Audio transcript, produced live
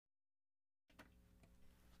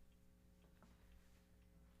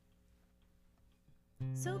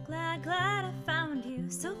So glad, glad I found you.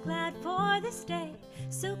 So glad for this day.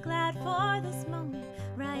 So glad for this moment,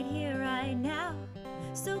 right here, right now.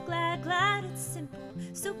 So glad, glad it's simple.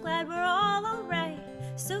 So glad we're all alright.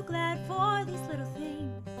 So glad for these little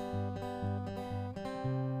things.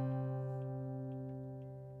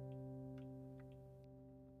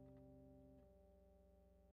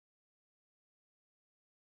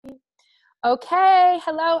 Okay,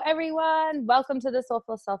 hello everyone. Welcome to the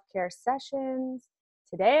Soulful Self-Care Sessions.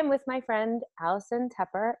 Today I'm with my friend Allison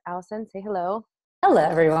Tepper. Allison, say hello. Hello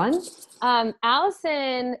everyone.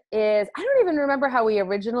 Allison is, I don't even remember how we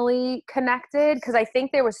originally connected because I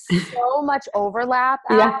think there was so much overlap.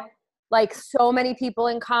 Yeah. Like so many people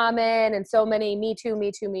in common and so many me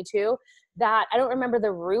too, that I don't remember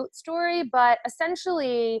the root story, but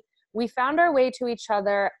essentially we found our way to each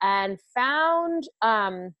other and found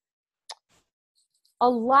a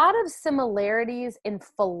lot of similarities in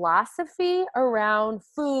philosophy around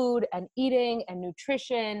food and eating and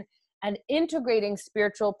nutrition and integrating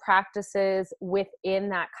spiritual practices within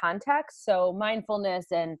that context. So mindfulness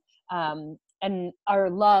and our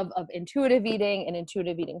love of intuitive eating and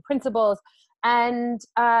intuitive eating principles. And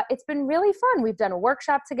it's been really fun. We've done a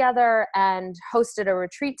workshop together and hosted a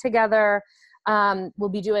retreat together. We'll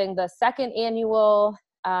be doing the second annual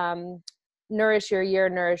Nourish Your Year,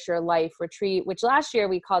 Nourish Your Life retreat, which last year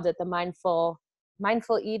we called it the mindful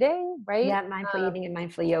eating, right? Yeah, mindful eating and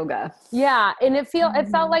mindful yoga. Yeah, and it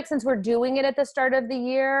felt like since we're doing it at the start of the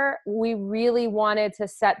year, we really wanted to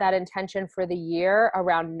set that intention for the year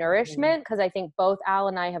around nourishment, because I think both Al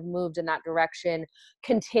and I have moved in that direction,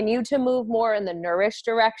 continue to move more in the nourish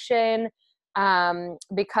direction,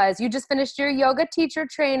 because you just finished your yoga teacher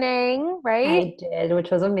training, right? I did,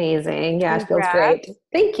 which was amazing. Yeah, it feels Congrats. great.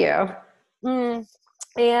 Thank you.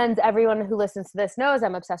 And everyone who listens to this knows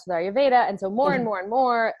I'm obsessed with Ayurveda. And so more and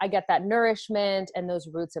more, I get that nourishment and those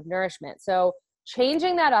roots of nourishment. So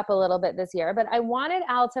changing that up a little bit this year, but I wanted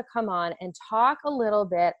Al to come on and talk a little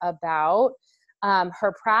bit about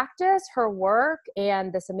her practice, her work,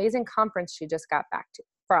 and this amazing conference she just got back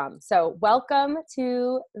from. So welcome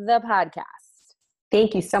to the podcast.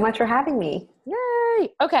 Thank you so much for having me. Yay.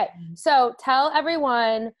 Okay. So tell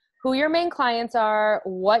everyone who your main clients are,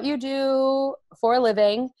 what you do for a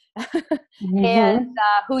living, and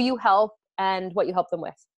who you help and what you help them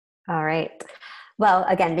with. All right. Well,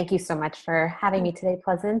 again, thank you so much for having me today,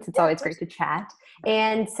 Pleasance. It's always great to chat.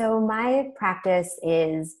 And so my practice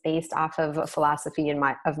is based off of a philosophy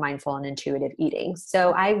of mindful and intuitive eating.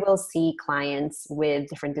 So I will see clients with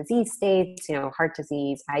different disease states, heart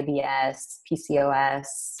disease, IBS,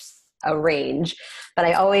 PCOS, a range, but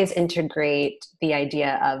I always integrate the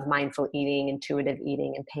idea of mindful eating, intuitive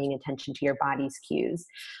eating, and paying attention to your body's cues.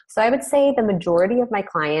 So I would say the majority of my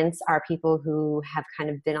clients are people who have kind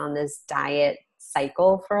of been on this diet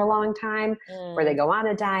cycle for a long time, where they go on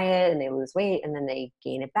a diet and they lose weight and then they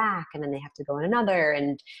gain it back and then they have to go on another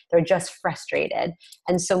and they're just frustrated.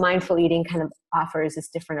 And so mindful eating kind of offers this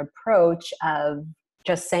different approach of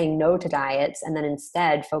just saying no to diets and then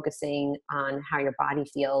instead focusing on how your body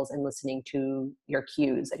feels and listening to your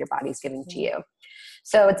cues that your body's giving to you.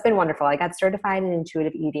 So it's been wonderful. I got certified in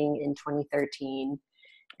intuitive eating in 2013.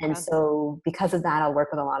 And so because of that, I'll work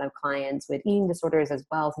with a lot of clients with eating disorders as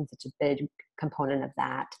well, since it's a big component of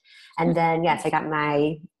that. And then, yes, I got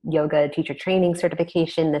my yoga teacher training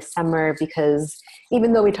certification this summer, because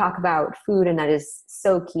even though we talk about food and that is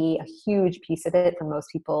so key, a huge piece of it for most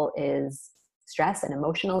people is stress and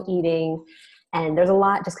emotional eating. And there's a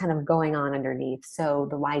lot just kind of going on underneath. So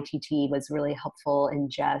the YTT was really helpful in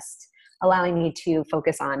just allowing me to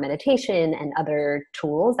focus on meditation and other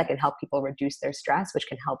tools that can help people reduce their stress, which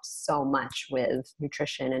can help so much with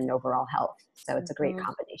nutrition and overall health. So it's a great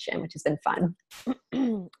combination, which has been fun.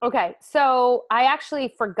 Okay. So I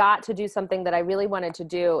actually forgot to do something that I really wanted to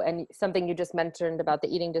do, and something you just mentioned about the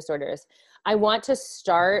eating disorders. I want to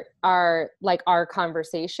start our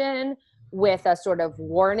conversation with a sort of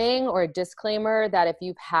warning or a disclaimer that if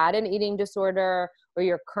you've had an eating disorder or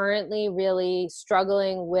you're currently really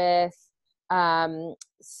struggling with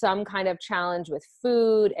some kind of challenge with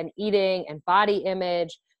food and eating and body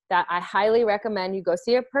image, that I highly recommend you go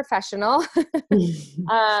see a professional.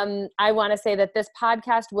 I want to say that this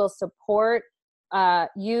podcast will support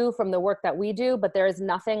you from the work that we do, but there is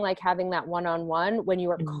nothing like having that one-on-one when you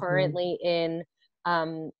are currently in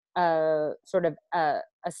a sort of a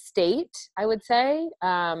state, I would say.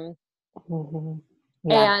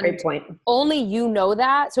 Yeah, and great point. Only you know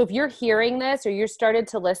that. So if you're hearing this or you're started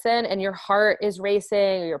to listen and your heart is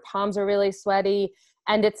racing or your palms are really sweaty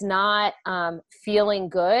and it's not feeling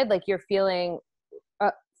good, like you're feeling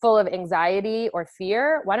full of anxiety or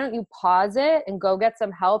fear, why don't you pause it and go get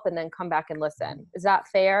some help and then come back and listen? Is that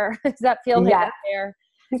fair? Does that feel like that's fair?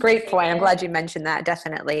 Great point. I'm glad you mentioned that.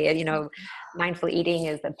 Definitely. You know, mindful eating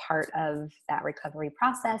is a part of that recovery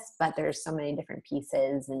process, but there's so many different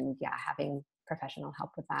pieces, and having professional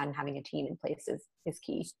help with that and having a team in place is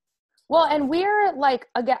key. Well, and we're like,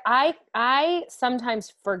 again, I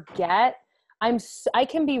sometimes forget I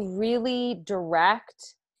can be really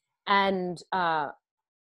direct and,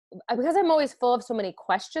 because I'm always full of so many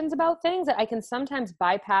questions about things that I can sometimes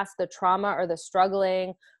bypass the trauma or the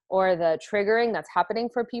struggling or the triggering that's happening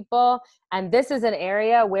for people. And this is an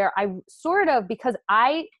area where I sort of, because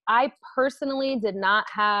I personally did not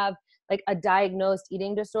have like a diagnosed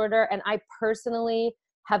eating disorder, and I personally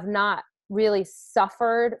have not really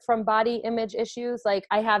suffered from body image issues. Like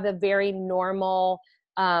I have a very normal,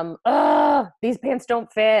 these pants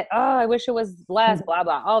don't fit. Oh, I wish it was less, blah,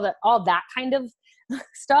 blah, all that kind of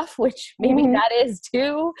stuff, which maybe that is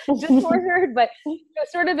too disordered, but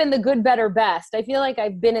sort of in the good, better, best. I feel like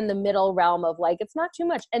I've been in the middle realm of like, it's not too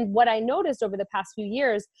much. And what I noticed over the past few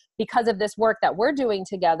years, because of this work that we're doing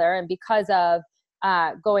together and because of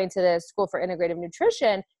going to the School for Integrative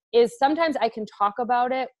Nutrition, is sometimes I can talk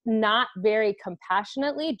about it not very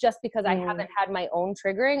compassionately just because I haven't had my own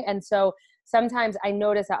triggering. And so sometimes I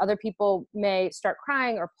notice that other people may start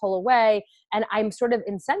crying or pull away, and I'm sort of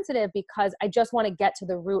insensitive because I just want to get to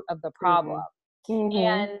the root of the problem.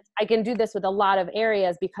 And I can do this with a lot of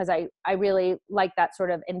areas because I really like that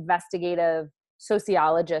sort of investigative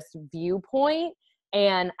sociologist viewpoint.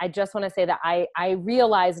 And I just want to say that I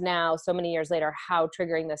realize now, so many years later, how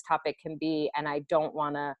triggering this topic can be. And I don't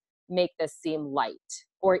want to make this seem light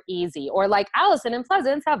or easy or like Allison and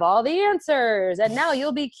Pleasance have all the answers and now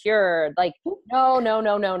you'll be cured. Like, no.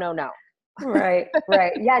 Right.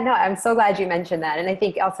 Yeah, no, I'm so glad you mentioned that. And I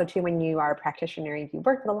think also too, when you are a practitioner, you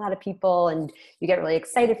work with a lot of people and you get really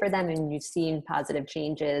excited for them and you've seen positive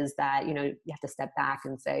changes, that, you have to step back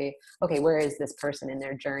and say, okay, where is this person in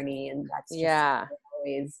their journey? And that's just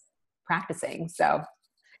always practicing. So.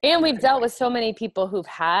 And we've dealt with so many people who've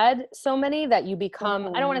had so many that you become,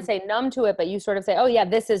 I don't want to say numb to it, but you sort of say, oh yeah,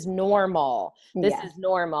 this is normal. This is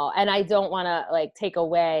normal. And I don't want to like take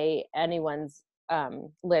away anyone's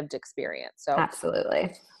lived experience. So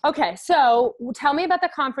absolutely. Okay. So tell me about the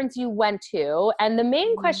conference you went to. And the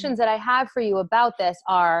main questions that I have for you about this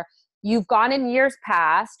are, you've gone in years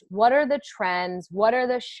past. What are the trends? What are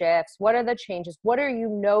the shifts? What are the changes? What are you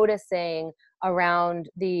noticing around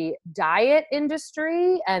the diet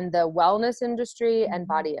industry and the wellness industry and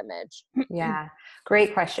body image? Yeah,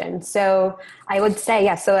 great question. So I would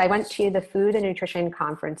say, so I went to the Food and Nutrition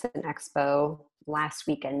Conference and Expo last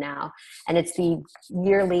weekend now, and it's the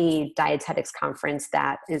yearly dietetics conference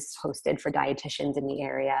that is hosted for dietitians in the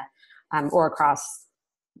area or across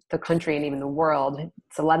the country and even the world.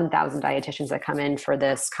 It's 11,000 dietitians that come in for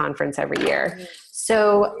this conference every year.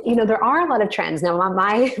 So, there are a lot of trends. Now,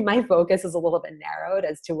 my focus is a little bit narrowed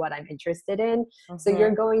as to what I'm interested in. So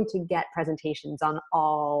you're going to get presentations on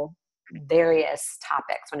all various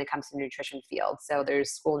topics when it comes to the nutrition field. So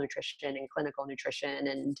there's school nutrition and clinical nutrition,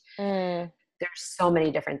 and there's so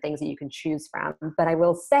many different things that you can choose from. But I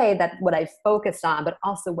will say that what I focused on, but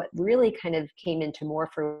also what really kind of came into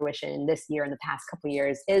more fruition this year and the past couple of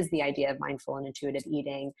years, is the idea of mindful and intuitive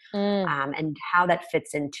eating, and how that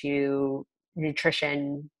fits into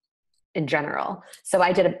nutrition in general. So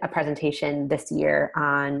I did a presentation this year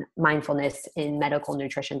on mindfulness in medical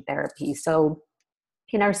nutrition therapy. So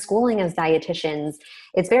in our schooling as dietitians,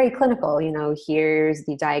 it's very clinical. Here's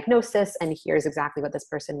the diagnosis and here's exactly what this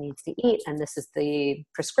person needs to eat. And this is the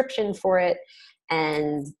prescription for it.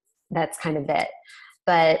 And that's kind of it.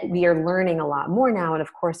 But we are learning a lot more now. And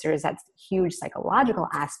of course, there is that huge psychological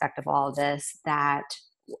aspect of all of this that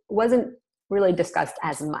wasn't really discussed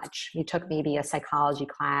as much. We took maybe a psychology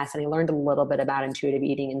class and I learned a little bit about intuitive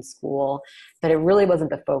eating in school, but it really wasn't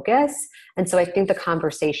the focus. And so I think the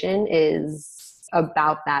conversation is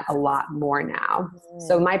about that a lot more now.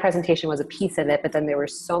 So my presentation was a piece of it, but then there were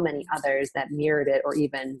so many others that mirrored it or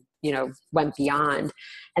even, went beyond.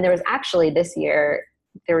 And there was actually this year,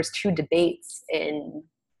 there was 2 debates in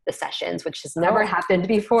the sessions, which has never happened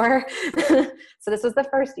before. So this was the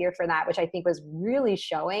first year for that, which I think was really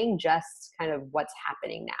showing just kind of what's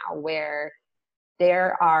happening now, where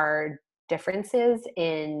there are differences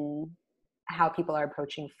in how people are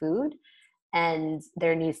approaching food, and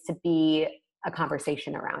there needs to be a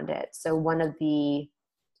conversation around it. So one of the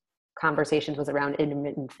conversations was around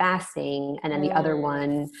intermittent fasting, and then the other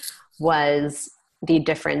one was the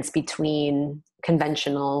difference between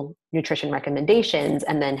conventional nutrition recommendations,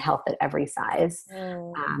 and then health at every size,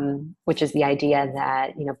 which is the idea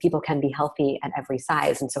that, you know, people can be healthy at every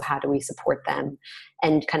size. And so how do we support them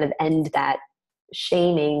and kind of end that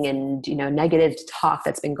shaming and, you know, negative talk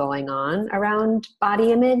that's been going on around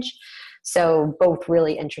body image? So both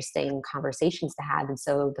really interesting conversations to have. And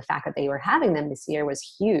so the fact that they were having them this year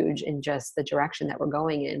was huge in just the direction that we're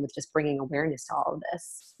going in, with just bringing awareness to all of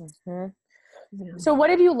this. Mm-hmm. So what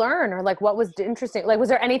did you learn, or like, what was interesting? Like, was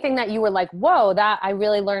there anything that you were like, whoa, that I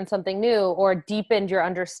really learned something new, or deepened your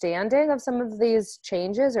understanding of some of these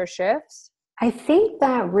changes or shifts? I think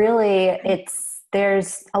that really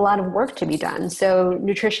there's a lot of work to be done. So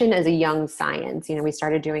nutrition is a young science. You know, we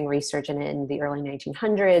started doing research in it in the early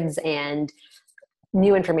 1900s, and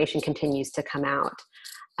new information continues to come out.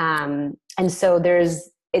 And so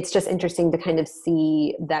it's just interesting to kind of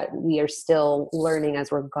see that we are still learning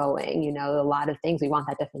as we're going. You know, a lot of things, we want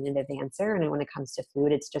that definitive answer. And when it comes to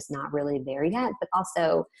food, it's just not really there yet. But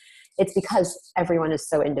also it's because everyone is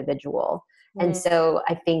so individual. And so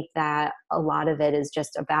I think that a lot of it is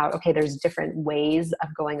just about, okay, there's different ways of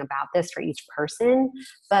going about this for each person,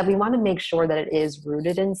 but we want to make sure that it is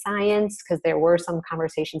rooted in science, because there were some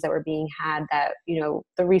conversations that were being had that, you know,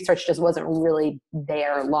 the research just wasn't really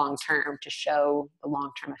there long-term to show the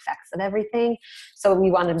long-term effects of everything. So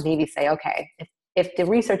we want to maybe say, okay, if the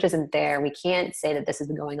research isn't there, we can't say that this has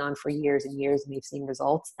been going on for years and years and we've seen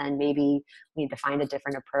results, then maybe we need to find a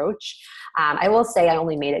different approach. I will say I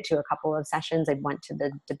only made it to a couple of sessions. I went to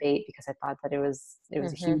the debate because I thought that it was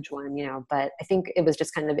a huge one, you know, but I think it was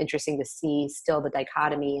just kind of interesting to see still the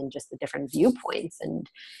dichotomy and just the different viewpoints. And,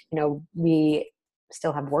 you know, we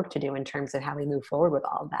still have work to do in terms of how we move forward with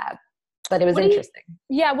all of that, but it was interesting.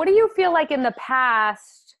 What do you feel like in the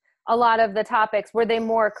past, a lot of the topics, were they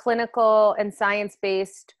more clinical and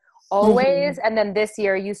science-based always? And then this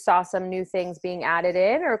year you saw some new things being added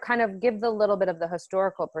in, or kind of give the little bit of the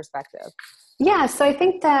historical perspective? Yeah. So I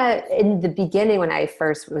think that in the beginning, when I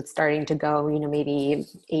first was starting to go, you know, maybe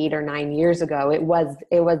 8 or 9 years ago, it was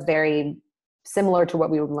very similar to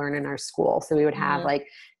what we would learn in our school. So we would have like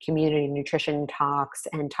community nutrition talks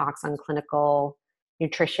and talks on clinical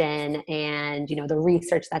nutrition and, you know, the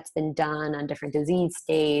research that's been done on different disease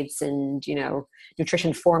states and, you know,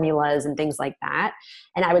 nutrition formulas and things like that.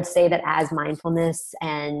 And I would say that as mindfulness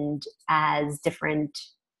and as different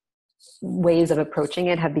ways of approaching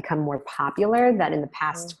it have become more popular, that in the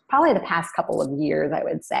past, probably the past couple of years, I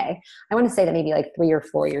would say. I want to say that maybe like 3 or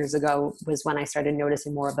 4 years ago was when I started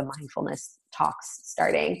noticing more of the mindfulness talks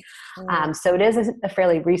starting. So it is a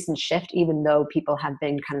fairly recent shift, even though people have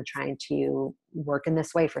been kind of trying to work in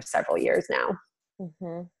this way for several years now.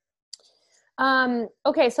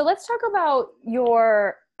 Okay, so let's talk about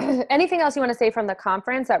your, anything else you want to say from the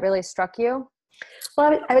conference that really struck you?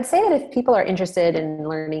 Well, I would say that if people are interested in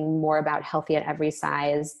learning more about healthy at every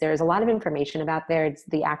size, there's a lot of information about there. It's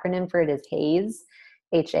the acronym for it is HAES,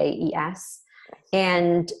 HAES.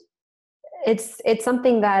 And it's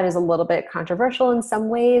something that is a little bit controversial in some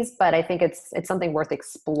ways, but I think it's something worth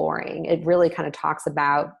exploring. It really kind of talks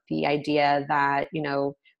about the idea that, you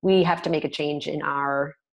know, we have to make a change in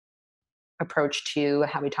our approach to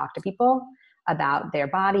how we talk to people about their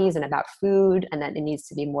bodies and about food, and that it needs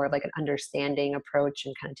to be more of like an understanding approach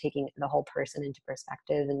and kind of taking the whole person into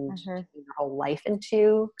perspective and taking their whole life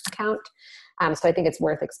into account. So I think it's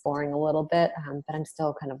worth exploring a little bit, but I'm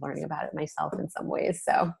still kind of learning about it myself in some ways.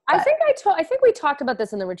 So I think we talked about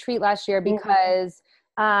this in the retreat last year because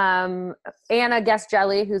Anna Guest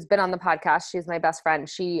Jelly, who's been on the podcast, she's my best friend.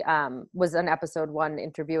 She was on episode 1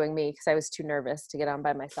 interviewing me because I was too nervous to get on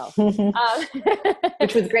by myself.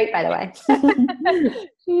 Which was great, by the way.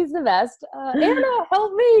 She's the best. Anna,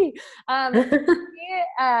 help me.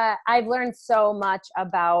 I've learned so much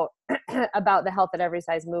about the health at every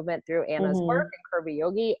size movement through Anna's work and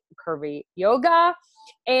curvy yoga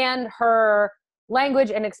and her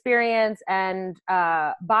language and experience and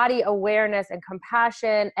body awareness and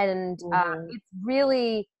compassion. And it's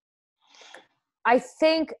really, I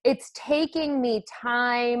think it's taking me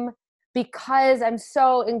time because I'm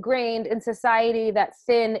so ingrained in society that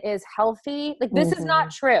thin is healthy. Like this is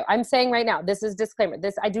not true. I'm saying right now, this is disclaimer.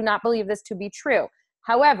 I do not believe this to be true.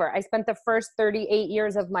 However, I spent the first 38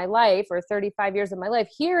 years of my life or 35 years of my life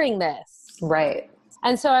hearing this. Right.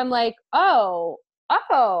 And so I'm like, oh,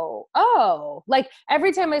 like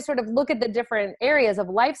every time I sort of look at the different areas of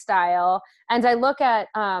lifestyle and I look at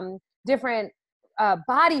different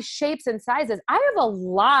body shapes and sizes, I have a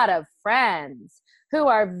lot of friends who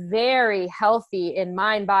are very healthy in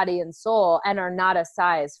mind, body, and soul and are not a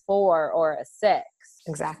size 4 or a 6.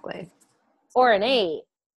 Exactly. Or an 8.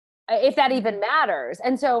 if that even matters.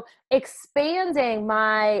 And so expanding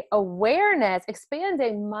my awareness,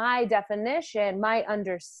 expanding my definition, my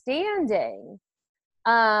understanding,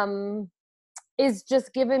 is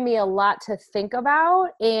just giving me a lot to think about.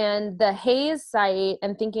 And the Hayes site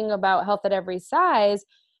and thinking about health at every size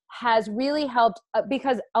has really helped,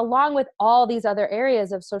 because along with all these other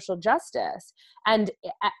areas of social justice and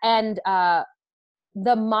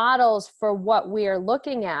the models for what we are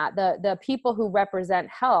looking at, the people who represent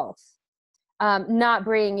health, not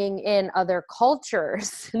bringing in other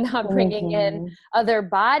cultures, not bringing in other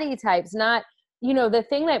body types, not, the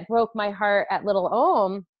thing that broke my heart at Little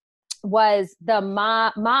Ohm was the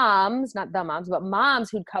moms, not the moms, but moms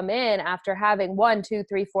who'd come in after having 1, 2,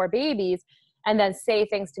 3, 4 babies and then say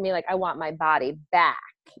things to me like, I want my body back.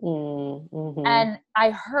 And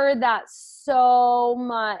I heard that so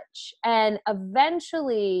much. And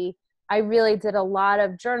eventually I really did a lot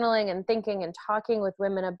of journaling and thinking and talking with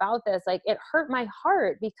women about this. Like, it hurt my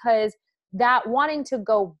heart, because that wanting to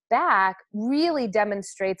go back really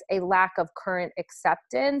demonstrates a lack of current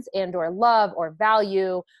acceptance and or love or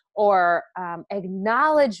value or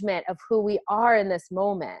acknowledgement of who we are in this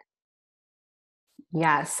moment.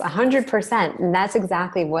 Yes, 100%. And that's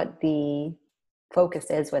exactly what the focus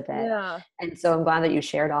is with it. Yeah. And so I'm glad that you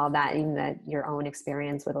shared all that, even that your own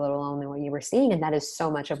experience with Little Ohm and what you were seeing. And that is so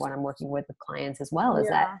much of what I'm working with clients as well, is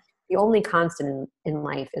that the only constant in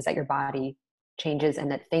life is that your body changes and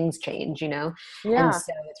that things change, And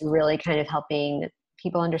so it's really kind of helping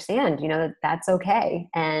people understand, that that's okay.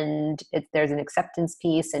 And there's an acceptance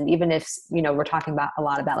piece. And even if, we're talking about a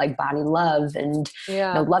lot about like body love and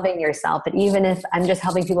loving yourself, but even if I'm just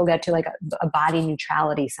helping people get to like a body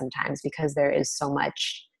neutrality sometimes, because there is so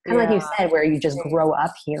much, kind of like you said, where you just grow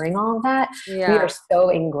up hearing all of that. We are so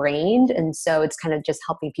ingrained. And so it's kind of just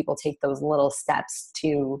helping people take those little steps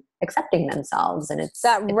to accepting themselves. And it's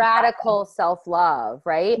radical self-love,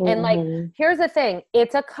 right? And like, here's the thing,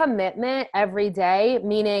 it's a commitment every day,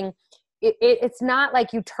 meaning it's not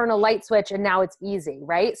like you turn a light switch and now it's easy,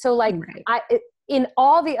 right? So like in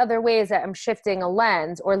all the other ways that I'm shifting a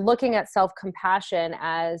lens or looking at self-compassion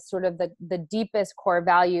as sort of the deepest core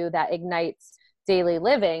value that ignites daily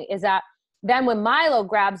living, is that then when Milo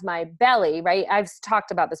grabs my belly, right? I've talked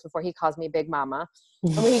about this before. He calls me Big Mama.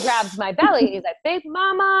 And when he grabs my belly, he's like, Big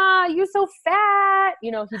Mama, you so fat. He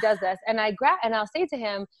does this. And I'll say to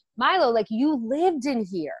him, Milo, like, you lived in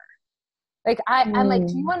here. Like, I'm like,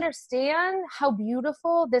 do you understand how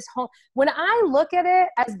beautiful this home, when I look at it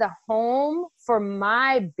as the home for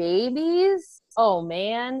my babies, oh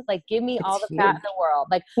man, like, give me all the fat in the world.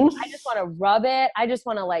 Like, I just want to rub it. I just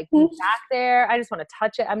want to like be back there. I just want to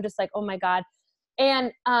touch it. I'm just like, oh my God.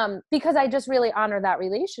 And because I just really honor that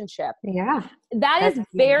relationship. Yeah. That is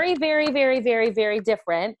very, very, very, very, very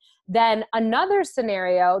different than another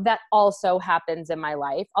scenario that also happens in my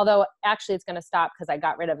life. Although actually it's going to stop because I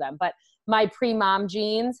got rid of them. But my pre-mom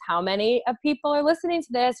jeans, how many of people are listening to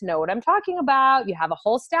this know what I'm talking about? You have a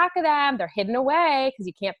whole stack of them. They're hidden away because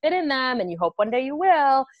you can't fit in them and you hope one day you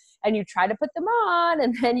will. And you try to put them on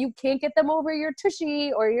and then you can't get them over your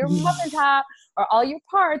tushy or your muffin top or all your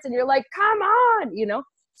parts. And you're like, come on,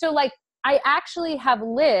 So like, I actually have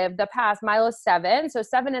lived the past, Milo's 7, so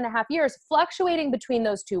 7.5 years, fluctuating between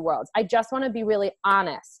those two worlds. I just want to be really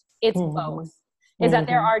honest. It's both. Is that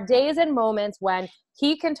there are days and moments when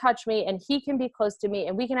he can touch me and he can be close to me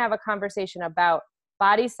and we can have a conversation about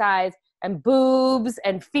body size and boobs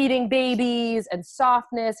and feeding babies and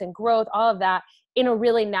softness and growth, all of that in a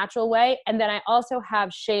really natural way. And then I also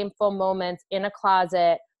have shameful moments in a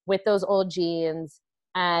closet with those old jeans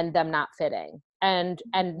and them not fitting and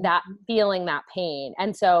that feeling that pain.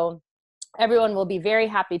 And so everyone will be very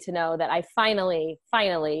happy to know that I finally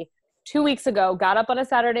 2 weeks ago, got up on a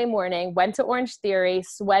Saturday morning, went to Orange Theory,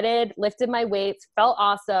 sweated, lifted my weights, felt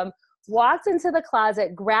awesome, walked into the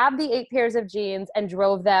closet, grabbed the 8 pairs of jeans and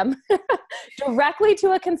drove them directly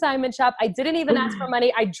to a consignment shop. I didn't even ask for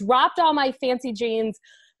money. I dropped all my fancy jeans.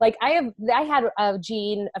 Like I had a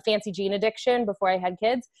fancy jean addiction before I had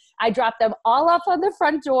kids. I dropped them all off on the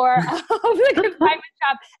front door of the consignment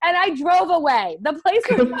shop and I drove away. The place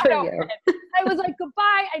was not open. I was like,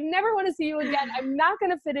 goodbye. I never want to see you again. I'm not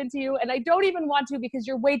going to fit into you. And I don't even want to because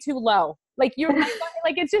you're way too low. Like you're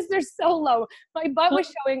like, it's just, they're so low. My butt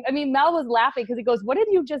was showing. I mean, Mel was laughing because he goes, what did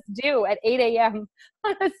you just do at 8 a.m.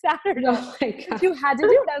 on a Saturday? Oh my God. You had to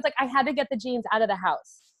do that. I was like, I had to get the jeans out of the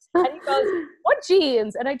house. And he goes, what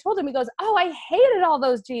jeans? And I told him, he goes, oh, I hated all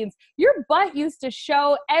those jeans. Your butt used to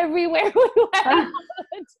show everywhere we went all the time.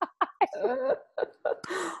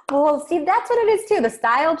 Well, see, that's what it is too. The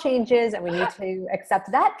style changes and we need to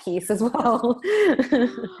accept that piece as well.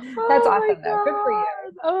 That's awesome though. Good for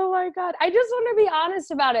you. Oh my God. I just want to be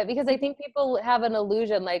honest about it because I think people have an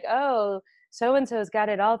illusion like, oh, so-and-so's got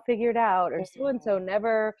it all figured out or so-and-so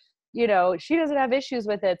never, you know, she doesn't have issues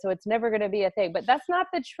with it. So it's never going to be a thing, but that's not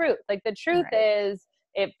the truth. Like the truth is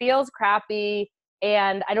it feels crappy.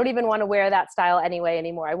 And I don't even want to wear that style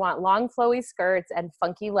anymore. I want long flowy skirts and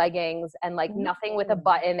funky leggings and like nothing with a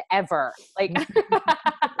button ever. Like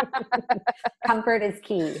comfort is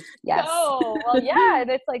key. Yes. Oh, well, yeah.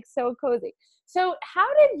 And it's like so cozy. So how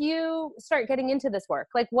did you start getting into this work?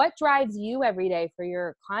 Like what drives you every day for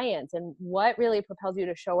your clients and what really propels you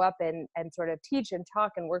to show up and sort of teach and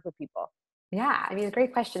talk and work with people? Yeah, I mean, a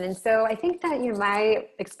great question. And so I think that, you know, my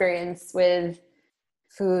experience with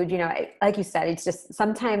food, you know, like you said, it's just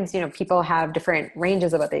sometimes, you know, people have different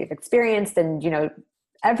ranges of what they've experienced and, you know,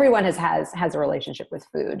 everyone has a relationship with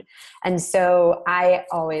food. And so I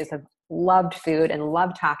always have loved food and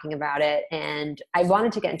loved talking about it. And I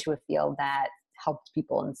wanted to get into a field that helped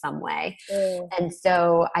people in some way. And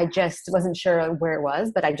so I just wasn't sure where it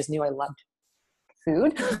was, but I just knew I loved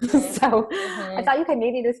food. So I thought, okay,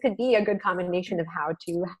 maybe this could be a good combination of how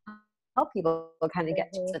to help people kind of get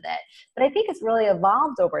with it. But I think it's really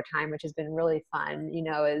evolved over time, which has been really fun, you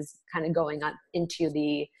know, is kind of going on into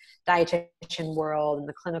the dietitian world and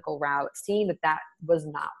the clinical route, seeing that was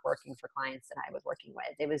not working for clients that I was working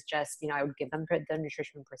with. It was just, you know, I would give them the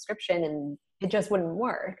nutrition prescription and it just wouldn't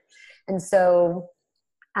work. And so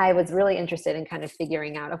I was really interested in kind of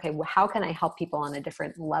figuring out, okay, well, how can I help people on a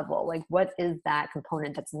different level? Like, what is that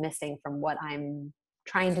component that's missing from what I'm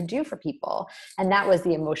trying to do for people? And that was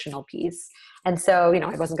the emotional piece. And so, you know,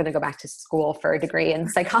 I wasn't going to go back to school for a degree in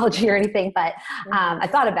psychology or anything, but I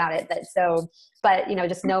thought about it. But, you know,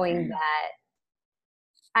 just knowing that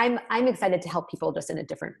I'm excited to help people just in a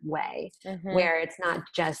different way, where it's not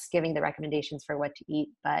just giving the recommendations for what to eat,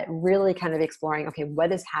 but really kind of exploring, okay,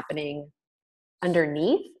 what is happening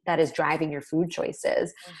underneath that is driving your food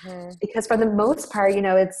choices. Because for the most part, you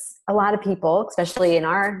know, it's a lot of people, especially in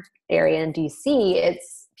our area in DC,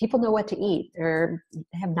 it's people know what to eat or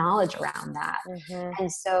have knowledge around that.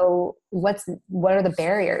 And so what are the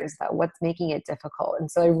barriers though? What's making it difficult? And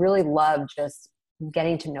so I really love just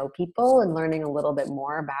getting to know people and learning a little bit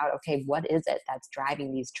more about, okay, what is it that's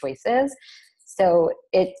driving these choices? So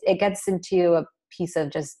it gets into a piece of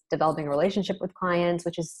just developing a relationship with clients,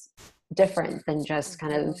 which is different than just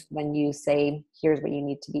kind of when you say, here's what you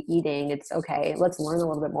need to be eating. It's okay, let's learn a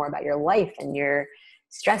little bit more about your life and your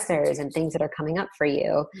stressors and things that are coming up for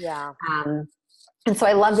you. Yeah. And so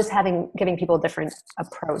I love just giving people a different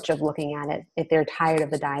approach of looking at it. If they're tired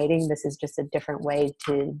of the dieting, this is just a different way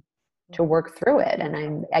to work through it.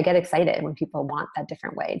 And I get excited when people want that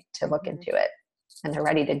different way to look into it and they're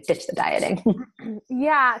ready to ditch the dieting.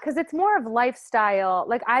 Yeah, because it's more of lifestyle.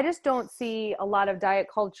 Like I just don't see a lot of diet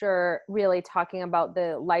culture really talking about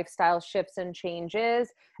the lifestyle shifts and changes.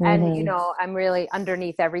 And, you know, I'm really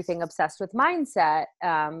underneath everything obsessed with mindset,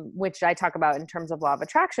 which I talk about in terms of law of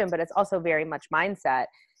attraction, but it's also very much mindset.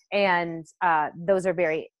 And those are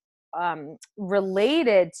very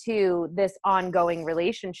related to this ongoing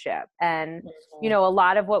relationship. And, you know, a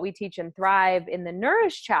lot of what we teach in Thrive in the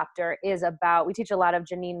Nourish chapter is about, we teach a lot of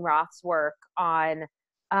Janine Roth's work on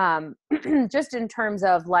just in terms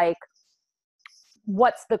of like,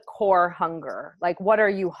 what's the core hunger? Like, what are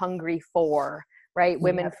you hungry for? Right?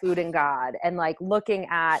 Women, food, and God. And like looking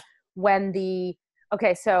at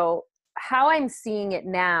okay, so how I'm seeing it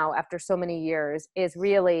now after so many years is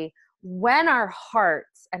really when our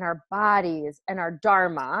hearts and our bodies and our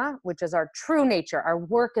dharma, which is our true nature, our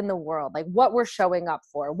work in the world, like what we're showing up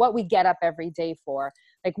for, what we get up every day for,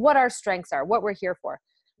 like what our strengths are, what we're here for,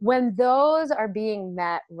 when those are being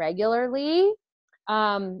met regularly,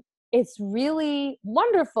 it's really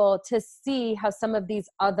wonderful to see how some of these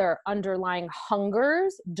other underlying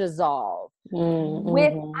hungers dissolve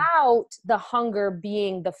without the hunger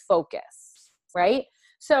being the focus, right?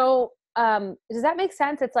 So does that make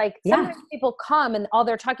sense? It's like sometimes people come and all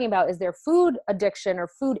they're talking about is their food addiction or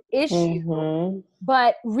food issue.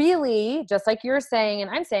 But really, just like you're saying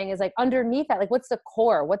and I'm saying, is like underneath that, like what's the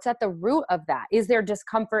core? What's at the root of that? Is there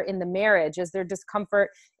discomfort in the marriage? Is there discomfort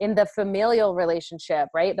in the familial relationship,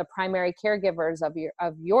 right? The primary caregivers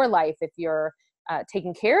of your life, if you're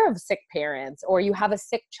taking care of sick parents or you have a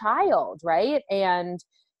sick child, right? And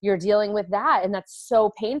you're dealing with that. And that's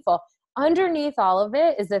so painful. Underneath all of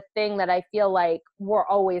it is the thing that I feel like we're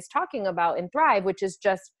always talking about in Thrive, which is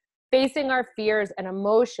just facing our fears and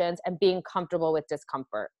emotions and being comfortable with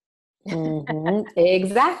discomfort.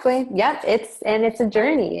 Exactly. Yep. It's a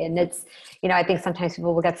journey, and it's, I think sometimes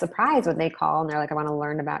people will get surprised when they call and they're like, I want to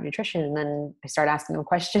learn about nutrition. And then I start asking them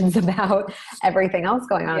questions about everything else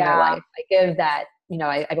going on in their life. I give that,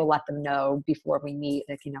 I will let them know before we meet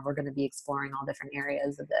if, we're going to be exploring all different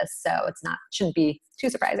areas of this. So shouldn't be too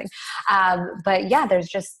surprising. But yeah,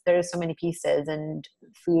 there's so many pieces, and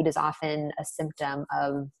food is often a symptom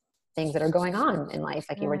of things that are going on in life,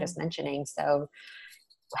 like you were just mentioning. So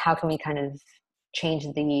how can we kind of change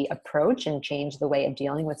the approach and change the way of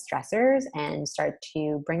dealing with stressors and start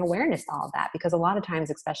to bring awareness to all of that? Because a lot of times,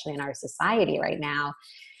 especially in our society right now,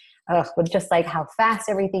 with just like how fast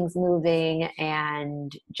everything's moving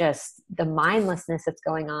and just the mindlessness that's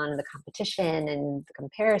going on, the competition and the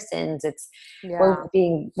comparisons,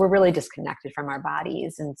 we're really disconnected from our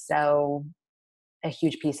bodies. And so a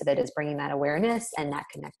huge piece of it is bringing that awareness and that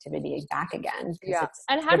connectivity back again. Yeah.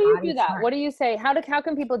 And how do you do that? Smart. What do you say? How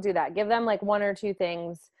can people do that? Give them like one or two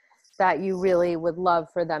things that you really would love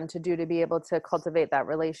for them to do to be able to cultivate that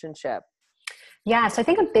relationship. Yeah. So I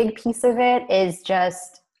think a big piece of it is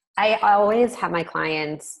just, I always have my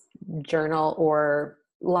clients journal or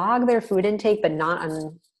log their food intake, but not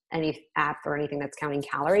on any app or anything that's counting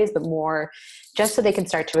calories, but more just so they can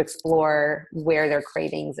start to explore where their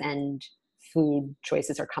cravings and food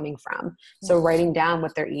choices are coming from. So writing down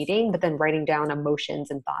what they're eating, but then writing down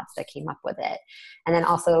emotions and thoughts that came up with it. And then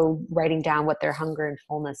also writing down what their hunger and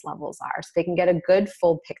fullness levels are. So they can get a good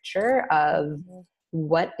full picture of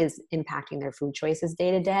what is impacting their food choices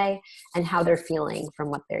day to day and how they're feeling from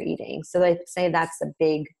what they're eating. So I'd say that's a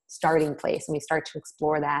big starting place, and we start to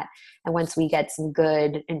explore that. And once we get some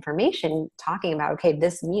good information talking about, okay,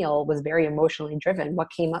 this meal was very emotionally driven, what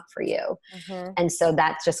came up for you? And so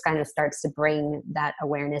that just kind of starts to bring that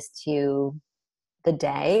awareness to the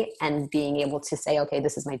day and being able to say, okay,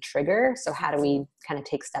 this is my trigger. So how do we kind of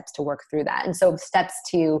take steps to work through that? And so steps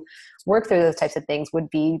to work through those types of things would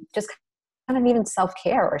be just kind of even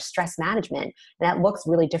self-care or stress management. And that looks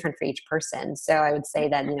really different for each person. So I would say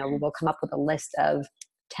that, we'll come up with a list of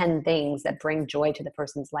 10 things that bring joy to the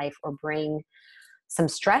person's life or bring some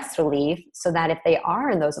stress relief, so that if they are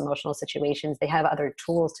in those emotional situations, they have other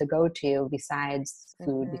tools to go to besides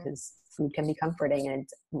food, because food can be comforting and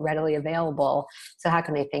it's readily available. So how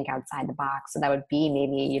can they think outside the box? So that would be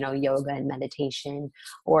maybe, yoga and meditation,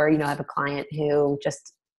 or, I have a client who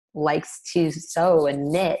just likes to sew and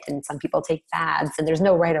knit, and some people take baths, and there's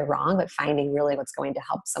no right or wrong, but finding really what's going to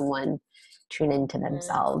help someone tune into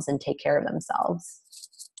themselves and take care of themselves.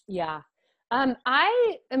 Yeah.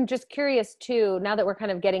 I am just curious too, now that we're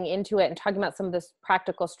kind of getting into it and talking about some of this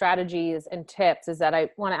practical strategies and tips, is that I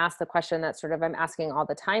want to ask the question that sort of I'm asking all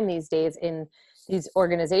the time these days in these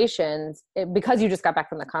organizations, because you just got back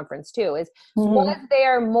from the conference too, is was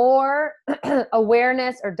there more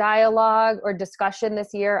awareness or dialogue or discussion this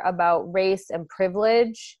year about race and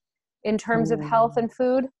privilege in terms of health and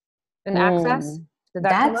food and access? Did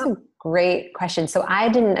that That's a great question. So I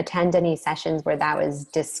didn't attend any sessions where that was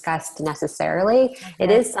discussed necessarily. It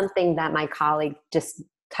is something that my colleague just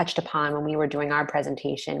touched upon when we were doing our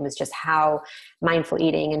presentation, was just how mindful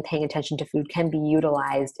eating and paying attention to food can be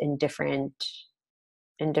utilized in different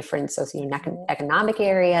socioeconomic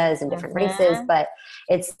areas and different races, but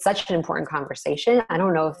it's such an important conversation. I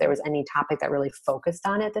don't know if there was any topic that really focused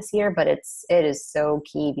on it this year, but it is so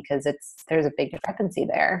key, because there's a big discrepancy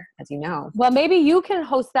there, as you know. Well, maybe you can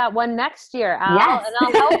host that one next year, Al, and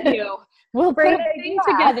I'll help you. We'll put a thing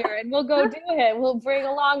together and we'll go do it. We'll bring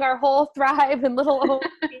along our whole Thrive and little old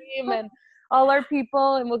team and all our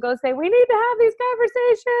people, and we'll go say, we need to have these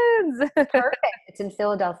conversations. Perfect. It's in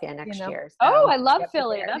Philadelphia next year. So I love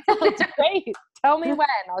Philly. That sounds great. Tell me when.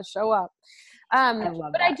 I'll show up.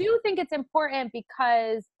 I do think it's important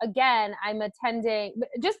because, again, I'm attending,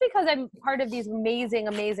 just because I'm part of these amazing,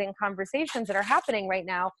 amazing conversations that are happening right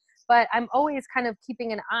now, but I'm always kind of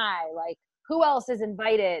keeping an eye, like, who else is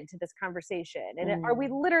invited to this conversation? And are we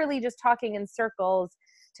literally just talking in circles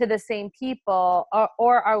to the same people,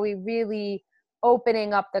 or are we really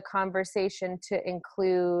opening up the conversation to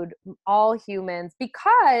include all humans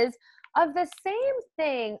because of the same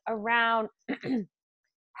thing around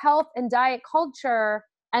health and diet culture,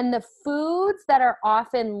 and the foods that are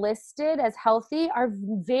often listed as healthy are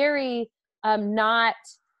very not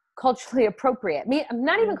culturally appropriate.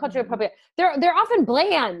 Not even culturally appropriate. They're often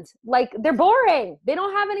bland. Like, they're boring. They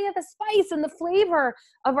don't have any of the spice and the flavor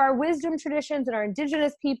of our wisdom traditions and our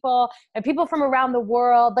indigenous people and people from around the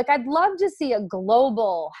world. Like, I'd love to see a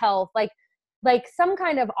global health, like some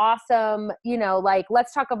kind of awesome, like,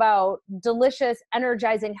 let's talk about delicious,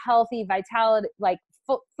 energizing, healthy, vitality, like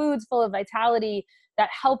foods full of vitality that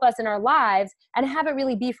help us in our lives, and have it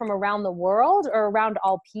really be from around the world or around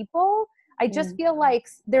all people. I just feel like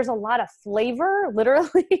there's a lot of flavor,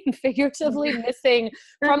 literally and figuratively, missing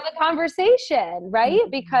from the conversation, right?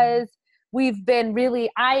 Because we've been really,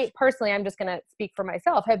 I personally, I'm just going to speak for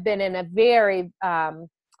myself, have been in a very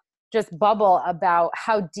just bubble about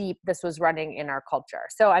how deep this was running in our culture.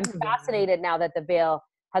 So I'm fascinated now that the veil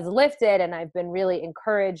has lifted, and I've been really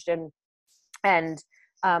encouraged and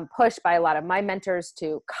pushed by a lot of my mentors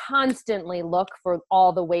to constantly look for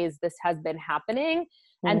all the ways this has been happening.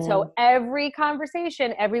 And so every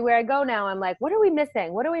conversation, everywhere I go now, I'm like, what are we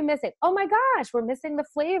missing? What are we missing? Oh my gosh, we're missing the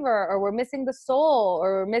flavor, or we're missing the soul,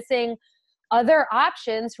 or we're missing other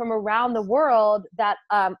options from around the world that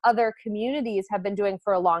other communities have been doing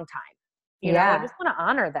for a long time. You know, I just want to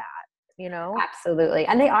honor that, you know? Absolutely.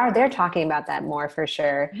 And they're talking about that more for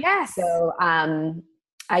sure. Yes. So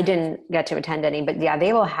I didn't get to attend any, but yeah,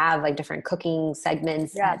 they will have like different cooking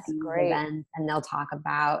segments at these events, and they'll talk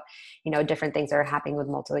about, you know, different things that are happening with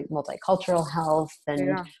multicultural health.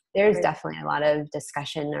 And there's definitely a lot of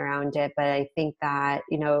discussion around it. But I think that,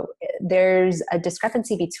 you know, there's a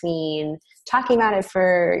discrepancy between talking about it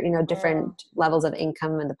for, you know, different levels of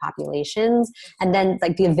income in the populations, and then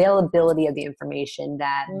like the availability of the information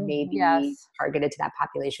that may be targeted to that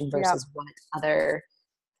population versus what other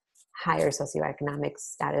higher socioeconomic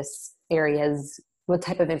status areas, what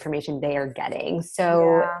type of information they are getting.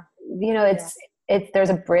 So, you know, there's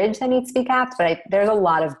a bridge that needs to be capped, but there's a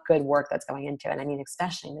lot of good work that's going into it. I mean,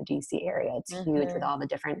 especially in the DC area, it's huge with all the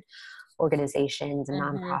different organizations and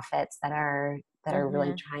nonprofits that are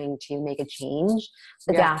really trying to make a change.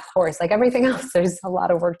 But of course, like everything else, there's a lot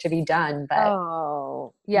of work to be done. But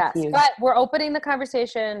but we're opening the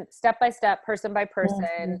conversation step by step, person by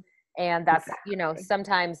person. And that's, you know,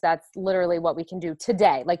 sometimes that's literally what we can do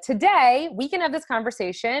today. Like today, we can have this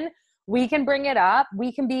conversation. We can bring it up.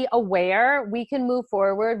 We can be aware. We can move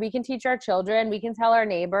forward. We can teach our children. We can tell our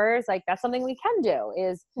neighbors. Like that's something we can do,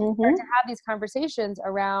 is start to have these conversations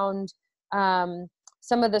around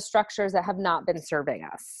some of the structures that have not been serving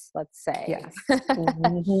us, let's say. Yes. What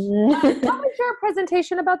was your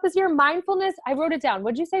presentation about this year? Mindfulness? I wrote it down.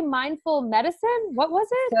 Would you say mindful medicine? What was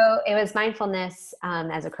it? So it was mindfulness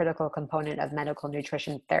as a critical component of medical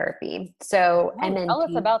nutrition therapy. So MNT. Tell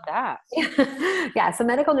us about that. So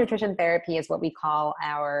medical nutrition therapy is what we call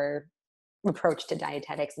our approach to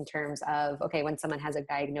dietetics in terms of, okay, when someone has a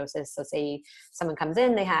diagnosis, so say someone comes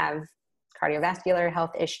in, they have cardiovascular health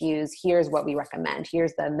issues, here's what we recommend.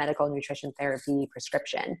 Here's the medical nutrition therapy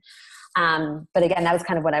prescription. But again, that was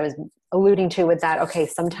kind of what I was alluding to with that. Okay,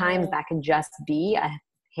 sometimes that can just be a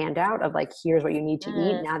handout of like, here's what you need to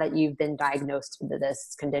eat now that you've been diagnosed with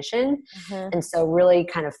this condition. And so really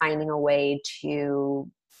kind of finding a way to,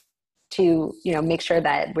 you know, make sure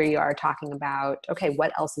that we are talking about, okay,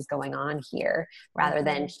 what else is going on here, rather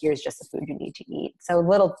than here's just the food you need to eat. So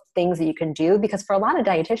little things that you can do, because for a lot of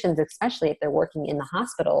dietitians, especially if they're working in the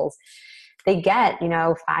hospitals, they get, you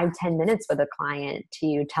know, 5-10 minutes with a client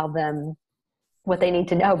to tell them what they need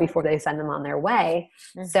to know before they send them on their way.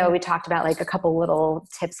 So we talked about like a couple little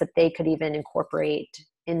tips that they could even incorporate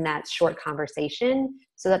in that short conversation,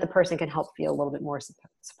 so that the person can help feel a little bit more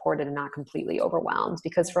supported and not completely overwhelmed.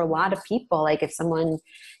 Because for a lot of people, like if someone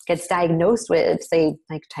gets diagnosed with, say,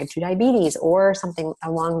 like type 2 diabetes or something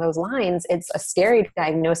along those lines, it's a scary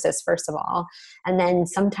diagnosis, first of all. And then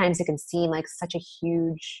sometimes it can seem like such a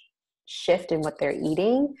huge shift in what they're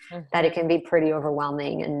eating that it can be pretty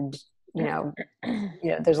overwhelming. And, you know,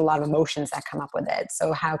 there's a lot of emotions that come up with it.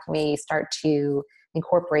 So how can we start to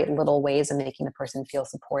incorporate little ways of making the person feel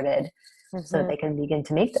supported so that they can begin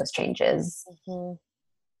to make those changes?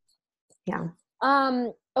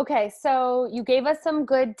 Okay, so you gave us some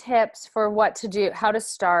good tips for what to do, how to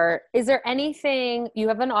start. Is there anything, you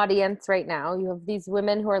have an audience right now, you have these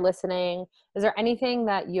women who are listening. Is there anything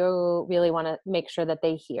that you really want to make sure that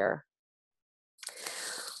they hear?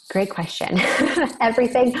 Great question.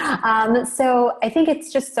 Everything. So I think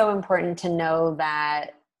it's just so important to know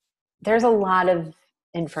that there's a lot of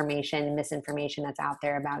misinformation that's out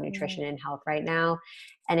there about nutrition and health right now.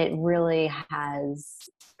 And it really has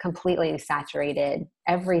completely saturated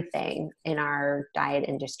everything in our diet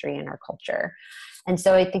industry and our culture. And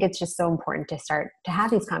so I think it's just so important to start to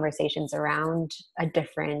have these conversations around a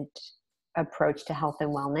different approach to health and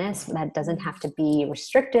wellness that doesn't have to be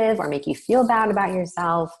restrictive or make you feel bad about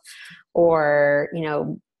yourself, or, you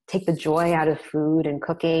know, take the joy out of food and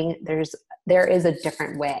cooking. There is a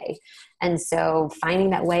different way. And so finding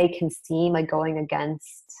that way can seem like going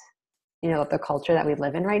against, you know, the culture that we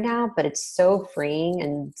live in right now, but it's so freeing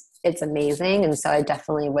and it's amazing. And so I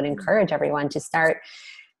definitely would encourage everyone to start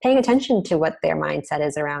paying attention to what their mindset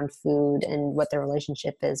is around food and what their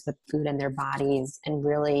relationship is with food and their bodies, and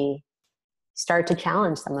really start to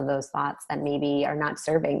challenge some of those thoughts that maybe are not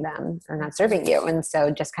serving them or not serving you. And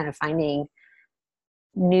so just kind of finding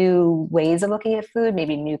new ways of looking at food,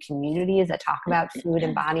 maybe new communities that talk about food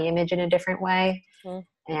and body image in a different way.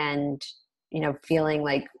 And, feeling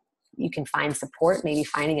like you can find support, maybe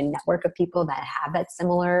finding a network of people that have that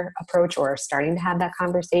similar approach or are starting to have that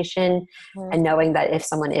conversation, and knowing that if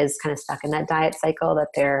someone is kind of stuck in that diet cycle, that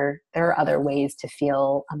there are other ways to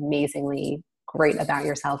feel amazingly great about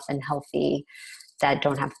yourself and healthy that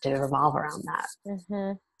don't have to revolve around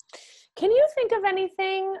that. Can you think of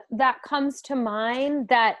anything that comes to mind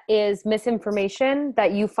that is misinformation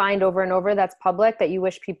that you find over and over that's public that you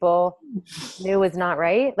wish people knew is not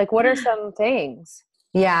right? Like, what are some things?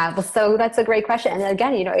 Yeah, well, so that's a great question. And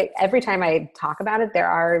again, every time I talk about it, there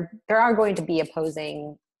are going to be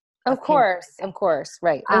opposing. Of course,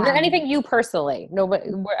 right. Is there anything you personally? No, but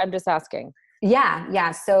I'm just asking.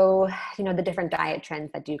 Yeah. So, the different diet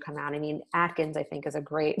trends that do come out. I mean, Atkins, I think, is a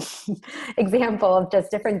great example of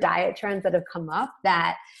just different diet trends that have come up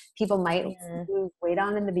that people might lose weight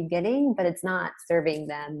on in the beginning, but it's not serving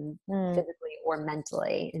them physically or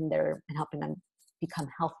mentally, and helping them become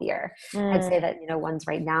healthier. I'd say that, ones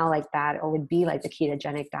right now like that, or would be like the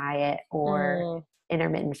ketogenic diet or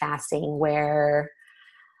intermittent fasting, where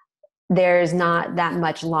there's not that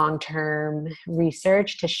much long-term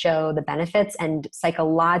research to show the benefits, and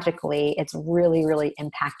psychologically it's really, really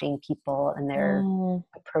impacting people and their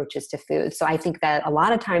approaches to food. So I think that a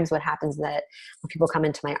lot of times what happens is that when people come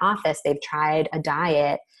into my office, they've tried a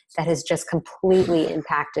diet that has just completely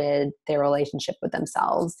impacted their relationship with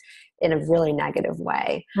themselves in a really negative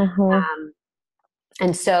way.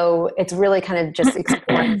 And so it's really kind of just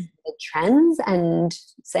exploring the trends and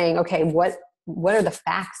saying, okay, what are the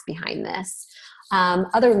facts behind this?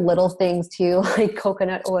 Other little things too, like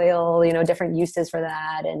coconut oil, different uses for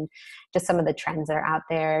that, and just some of the trends that are out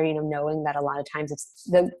there, knowing that a lot of times it's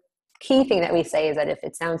the key thing that we say is that if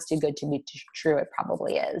it sounds too good to be true, it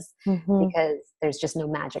probably is, because there's just no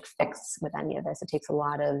magic fix with any of this. It takes a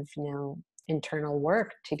lot of, internal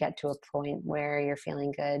work to get to a point where you're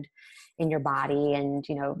feeling good in your body, and,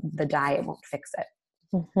 the diet won't fix it.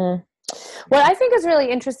 What I think is really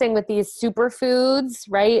interesting with these superfoods,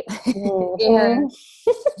 right? And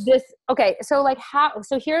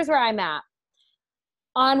so here's where I'm at.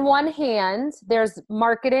 On one hand, there's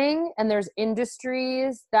marketing and there's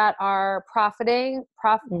industries that are profiting,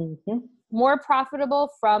 more profitable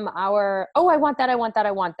from our, I want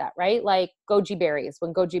that, right? Like goji berries,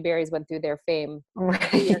 when goji berries went through their fame.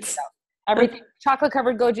 Right. Everything, chocolate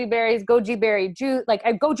covered goji berries, goji berry juice, like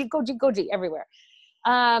goji everywhere.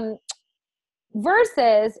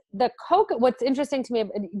 Versus what's interesting to me,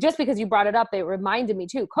 just because you brought it up, it reminded me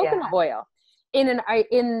too, coconut oil.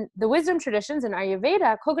 In the wisdom traditions in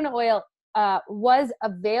Ayurveda, coconut oil was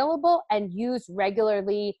available and used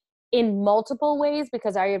regularly in multiple ways,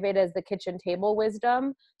 because Ayurveda is the kitchen table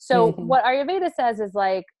wisdom. So what Ayurveda says is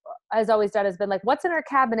like, has always done, has been like, what's in our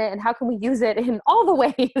cabinet and how can we use it in all the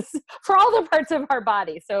ways for all the parts of our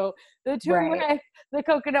body? So the turmeric, the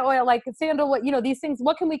coconut oil, like sandalwood, these things,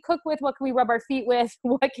 what can we cook with? What can we rub our feet with?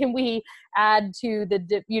 What can we add to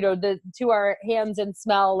to our hands and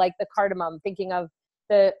smell, like the cardamom, thinking of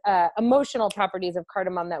the emotional properties of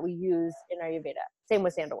cardamom that we use in Ayurveda. Same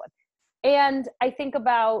with sandalwood. And I think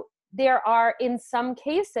about, there are in some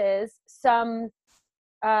cases some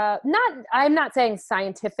I'm not saying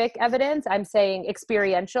scientific evidence, I'm saying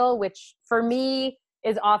experiential, which for me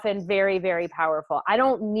is often very, very powerful. I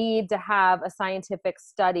don't need to have a scientific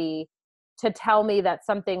study to tell me that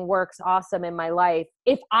something works awesome in my life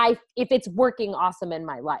if it's working awesome in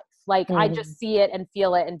my life. Like I just see it and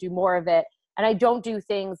feel it and do more of it. And I don't do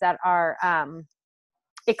things that are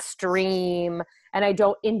extreme, and I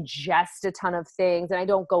don't ingest a ton of things, and I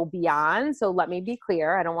don't go beyond. So let me be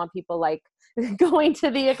clear. I don't want people like going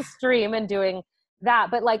to the extreme and doing that.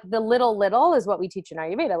 But like the little is what we teach in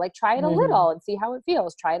Ayurveda. Like try it a little and see how it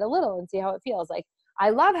feels. Try it a little and see how it feels. Like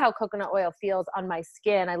I love how coconut oil feels on my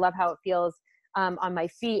skin. I love how it feels on my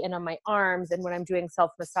feet and on my arms, and when I'm doing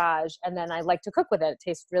self-massage. And then I like to cook with it. It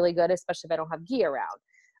tastes really good, especially if I don't have ghee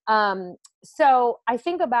around. So I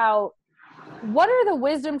think about, what are the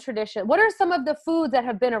wisdom tradition? What are some of the foods that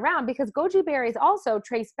have been around? Because goji berries also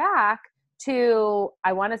trace back to,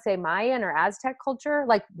 I want to say Mayan or Aztec culture,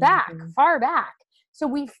 like far back. So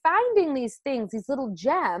we finding these things, these little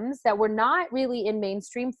gems that were not really in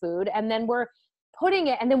mainstream food, and then we're putting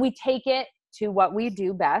it, and then we take it to what we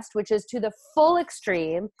do best, which is to the full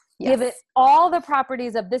extreme, Give it all the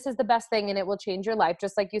properties of this is the best thing and it will change your life.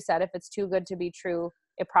 Just like you said, if it's too good to be true,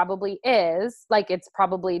 it probably is. Like, it's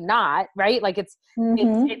probably not, right? Like it's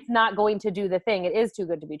not going to do the thing. It is too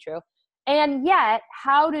good to be true. And yet,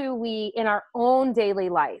 how do we, in our own daily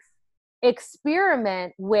life,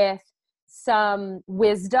 experiment with some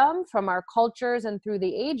wisdom from our cultures and through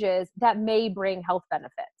the ages that may bring health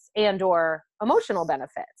benefits and or emotional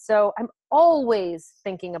benefits? So I'm always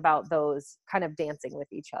thinking about those, kind of dancing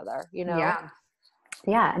with each other, you know?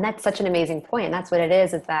 Yeah. And that's such an amazing point. And that's what it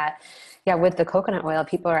is that, with the coconut oil,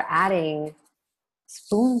 people are adding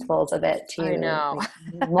spoonfuls of it to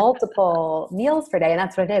like multiple meals per day. And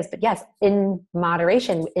that's what it is. But yes, in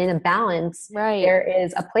moderation, in a balance, there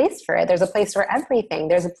is a place for it. There's a place for everything.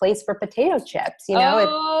 There's a place for potato chips, you know?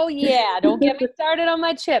 Oh yeah. Don't get me started on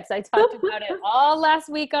my chips. I talked about it all last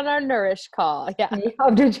week on our Nourish call. Yeah.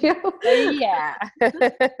 Oh, did you? Yeah.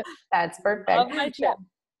 That's perfect. Love my chips.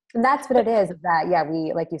 And that's what it is that,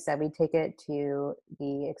 we, like you said, we take it to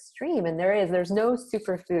the extreme, and there's no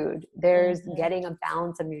superfood. There's getting a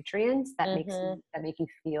balance of nutrients that make you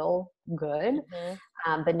feel good.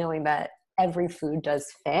 But knowing that every food does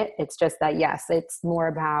fit, it's just that, yes, it's more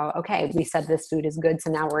about, okay, we said this food is good,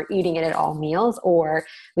 so now we're eating it at all meals, or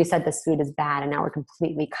we said this food is bad and now we're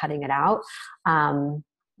completely cutting it out.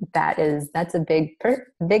 That's a big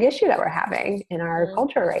issue that we're having in our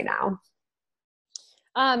culture right now.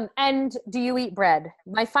 And do you eat bread?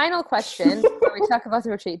 My final question before we talk about the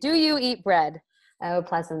retreat. Do you eat bread? Oh,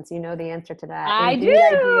 Pleasance, you know the answer to that. Indeed, I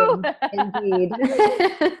do. Indeed.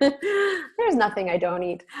 There's nothing I don't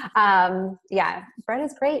eat. Bread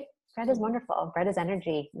is great. Bread is wonderful. Bread is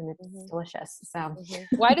energy, and it's delicious. So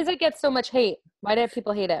why does it get so much hate? Why do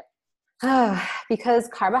people hate it? Because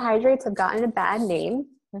carbohydrates have gotten a bad name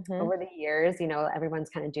over the years. You know, everyone's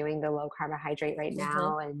kind of doing the low carbohydrate right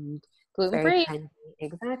now, and gluten-free.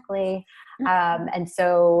 Exactly.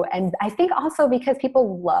 And I think also because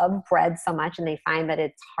people love bread so much and they find that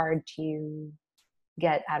it's hard to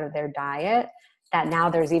get out of their diet, that now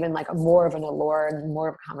there's even like more of an allure and more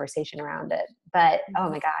of a conversation around it. But oh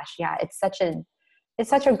my gosh, it's such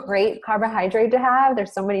a great carbohydrate to have.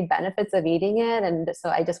 There's so many benefits of eating it. And so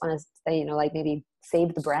I just want to say, like maybe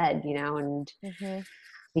save the bread, and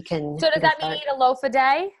we can. So does that mean eat a loaf a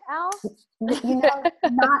day, Al?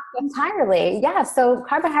 Not entirely. Yeah. So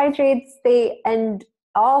carbohydrates, and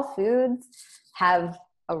all foods have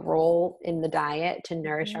a role in the diet to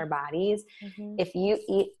nourish our bodies. If you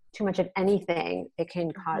eat too much of anything, it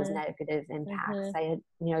can cause negative impacts.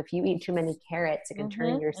 If you eat too many carrots, it can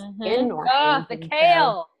turn your skin orange. Oh, the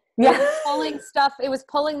kale. It was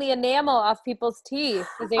pulling the enamel off people's teeth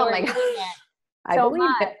because they were eating it so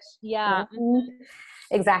much. Yeah.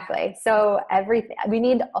 Exactly. So we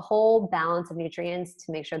need a whole balance of nutrients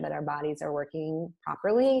to make sure that our bodies are working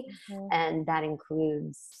properly. And that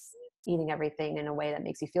includes eating everything in a way that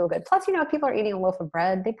makes you feel good. Plus, if people are eating a loaf of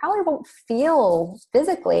bread, they probably won't feel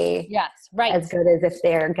physically as good as if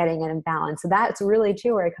they're getting it in balance. So that's really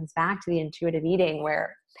too where it comes back to the intuitive eating,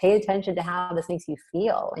 where pay attention to how this makes you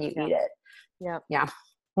feel when you eat it. Yeah.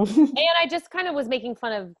 And I just kind of was making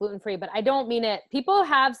fun of gluten-free, but I don't mean it. People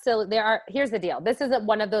have here's the deal. This isn't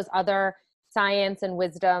one of those other science and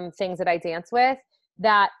wisdom things that I dance with,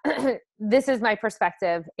 that this is my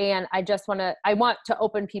perspective. And I want to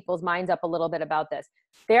open people's minds up a little bit about this.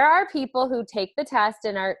 There are people who take the test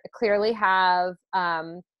and clearly have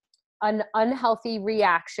an unhealthy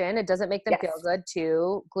reaction. It doesn't make them feel good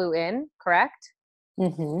to gluten, correct?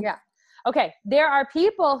 Yeah. Okay. There are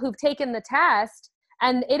people who've taken the test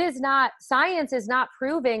and science is not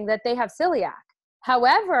proving that they have celiac.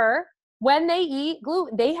 However, when they eat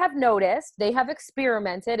gluten, they have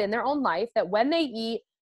experimented in their own life that when they eat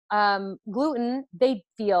gluten, they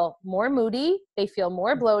feel more moody, they feel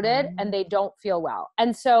more bloated, and they don't feel well.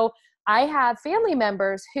 And so I have family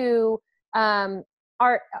members who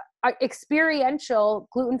are experiential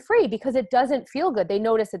gluten-free because it doesn't feel good. They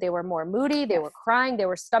noticed that they were more moody, they were crying, they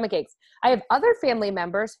were stomach aches. I have other family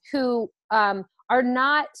members who are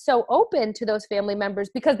not so open to those family members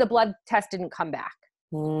because the blood test didn't come back.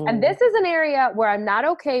 And this is an area where I'm not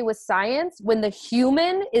okay with science when the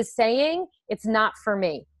human is saying it's not for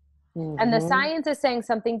me. And the science is saying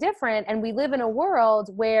something different. And we live in a world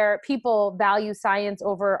where people value science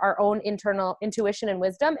over our own internal intuition and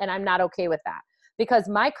wisdom. And I'm not okay with that, because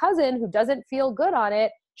my cousin who doesn't feel good on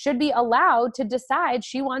it should be allowed to decide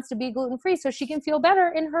she wants to be gluten-free so she can feel better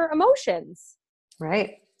in her emotions.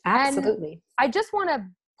 Right. Absolutely. And I just want to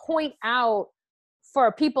point out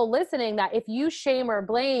for people listening that if you shame or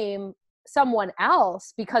blame someone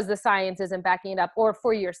else because the science isn't backing it up, or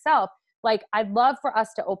for yourself, like, I'd love for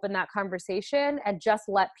us to open that conversation and just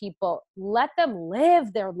let them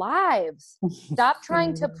live their lives. Stop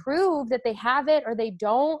trying to prove that they have it or they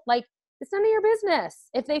don't. Like, it's none of your business.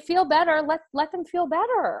 If they feel better, let them feel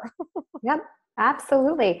better. Yep,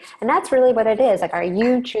 absolutely. And that's really what it is. Like, are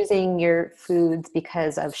you choosing your foods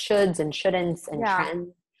because of shoulds and shouldn'ts and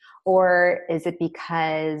trends? Or is it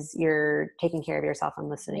because you're taking care of yourself and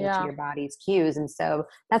listening to your body's cues? And so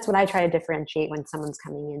that's what I try to differentiate when someone's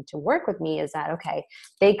coming in to work with me, is that, okay,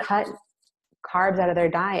 they cut carbs out of their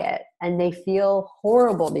diet and they feel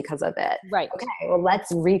horrible because of it. Right. Okay, well,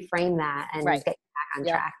 let's reframe that and get back on track.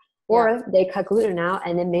 Yeah. Or they cut gluten out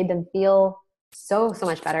and it made them feel so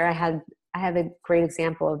much better. I have a great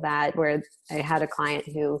example of that, where I had a client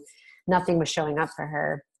who nothing was showing up for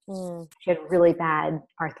her. She had really bad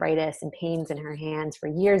arthritis and pains in her hands for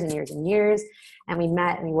years and years and years. And we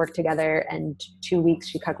met and we worked together, and 2 weeks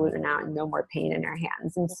she cut gluten out and no more pain in her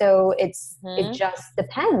hands. And so it just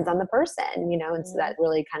depends on the person, you know, and so that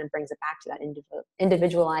really kind of brings it back to that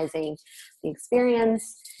individualizing the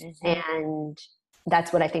experience. And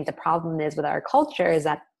that's what I think the problem is with our culture, is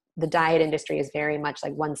that the diet industry is very much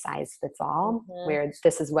like one size fits all, where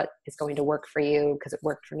this is what is going to work for you because it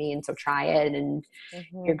worked for me, and so try it, and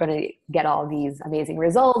you're going to get all these amazing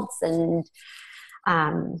results. And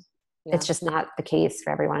it's just not the case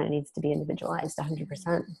for everyone. It needs to be individualized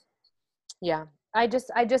 100%. Yeah. I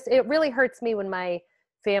just, it really hurts me when my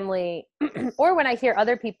family or when I hear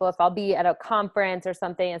other people, if I'll be at a conference or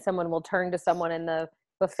something and someone will turn to someone in the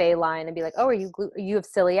buffet line and be like, oh, are you have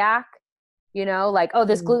celiac? You know, like, oh,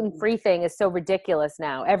 this gluten-free thing is so ridiculous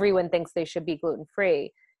now. Everyone thinks they should be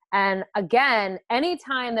gluten-free. And again,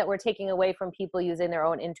 anytime that we're taking away from people using their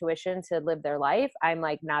own intuition to live their life, I'm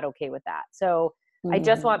like not okay with that. So I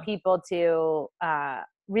just want people to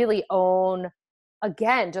really own,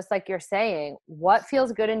 again, just like you're saying, what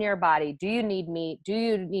feels good in your body. Do you need meat? Do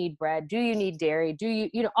you need bread? Do you need dairy? Do you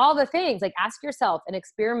know, all the things. Like, ask yourself and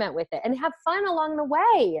experiment with it and have fun along the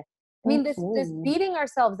way. I mean, this beating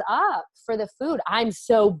ourselves up for the food. I'm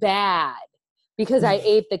so bad because I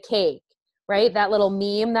ate the cake, right? That little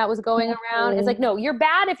meme that was going around. It's like, no, you're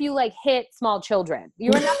bad if you like hit small children.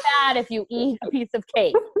 You're not bad if you eat a piece of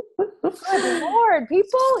cake. Good Lord,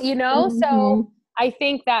 people, you know? So I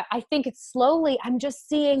think it's slowly, I'm just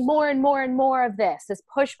seeing more and more and more of this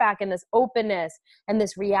pushback and this openness and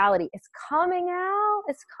this reality. It's coming out.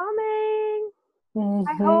 It's coming.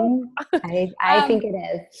 I hope. I think it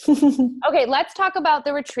is. Okay, let's talk about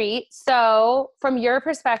the retreat. So from your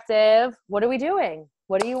perspective, what are we doing?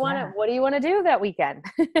 What do you want to do that weekend?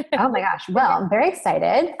 Oh my gosh. Well, I'm very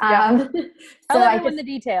excited. Tell everyone the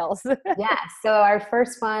details. Yeah. So our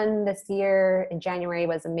first one this year in January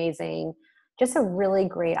was amazing. Just a really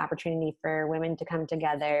great opportunity for women to come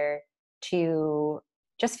together to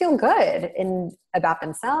just feel good about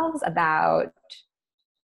themselves, about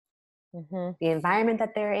the environment that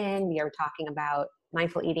they're in. We are talking about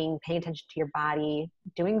mindful eating, paying attention to your body,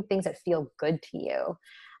 doing things that feel good to you.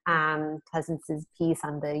 Pleasance's piece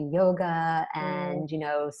on the yoga and, you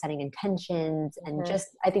know, setting intentions and just,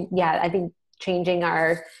 I think changing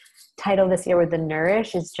our title this year with the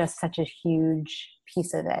Nourish is just such a huge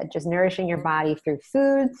piece of it. Just nourishing your body through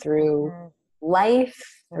food, through life,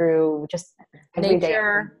 through just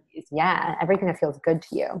nature. Everything that feels good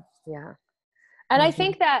to you. Yeah. And I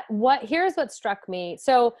think that here's what struck me.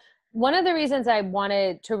 So one of the reasons I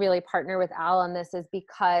wanted to really partner with Al on this is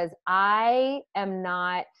because I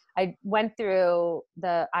went through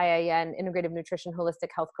the IIN Integrative Nutrition Holistic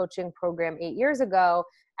Health Coaching Program 8 years ago.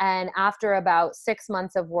 And after about 6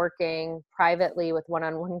 months of working privately with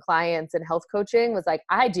one-on-one clients and health coaching, was like,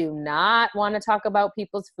 I do not want to talk about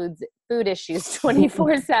people's food issues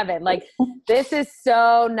 24/7. Like, this is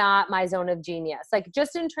so not my zone of genius. Like,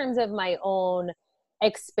 just in terms of my own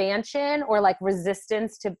expansion or like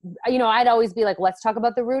resistance to, you know, I'd always be like, let's talk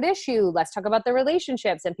about the root issue. Let's talk about the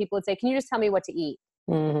relationships. And people would say, can you just tell me what to eat?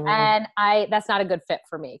 And that's not a good fit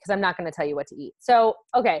for me because I'm not going to tell you what to eat. So,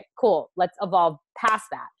 okay, cool. Let's evolve past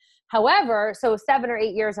that. However, so 7 or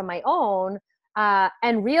 8 years on my own,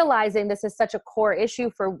 and realizing this is such a core issue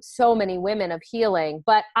for so many women of healing,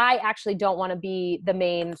 but I actually don't want to be the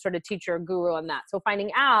main sort of teacher or guru on that. So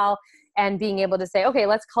finding Al and being able to say, okay,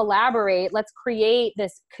 let's collaborate. Let's create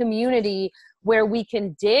this community where we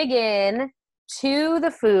can dig in to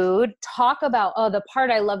the food, talk about, the part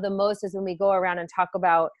I love the most is when we go around and talk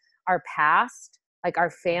about our past, like our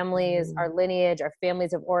families, our lineage, our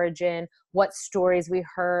families of origin, what stories we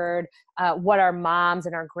heard, what our moms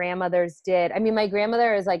and our grandmothers did. I mean, my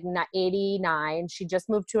grandmother is like 89. She just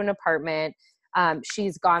moved to an apartment.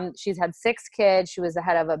 She's had 6 kids. She was the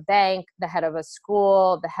head of a bank, the head of a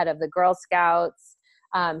school, the head of the Girl Scouts.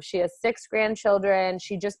 She has 6 grandchildren.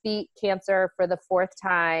 She just beat cancer for the 4th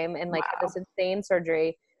time and like had this insane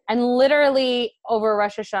surgery. And literally over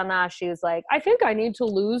Rosh Hashanah, she was like, I think I need to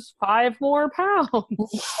lose 5 more pounds.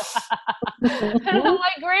 And I'm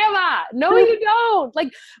like, Grandma, no, you don't.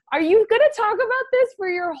 Like, are you going to talk about this for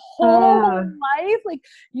your whole life? Like,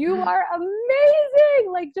 you are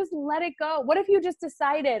amazing. Like, just let it go. What if you just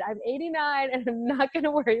decided I'm 89 and I'm not going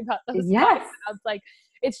to worry about those 5 pounds? Like,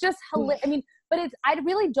 it's just hilarious. I mean, but I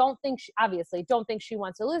really don't think obviously don't think she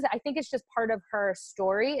wants to lose it. I think it's just part of her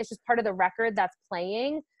story. It's just part of the record that's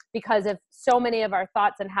playing, because if so many of our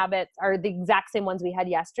thoughts and habits are the exact same ones we had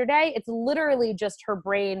yesterday, it's literally just her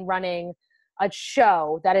brain running a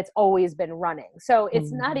show that it's always been running. So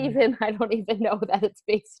it's not even, I don't even know that it's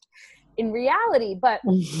based in reality. But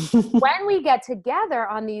when we get together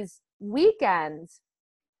on these weekends,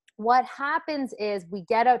 what happens is we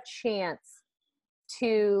get a chance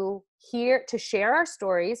to share our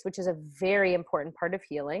stories, which is a very important part of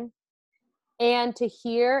healing, and to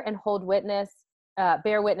hear and hold witness,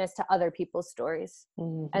 bear witness to other people's stories,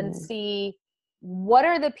 and see what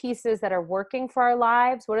are the pieces that are working for our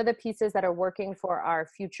lives, what are the pieces that are working for our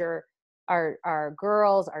future, our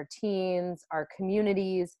girls, our teens, our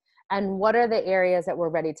communities, and what are the areas that we're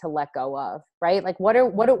ready to let go of, right? Like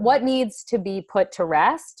what needs to be put to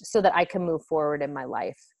rest so that I can move forward in my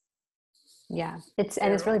life. Yeah. It's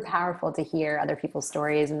really powerful to hear other people's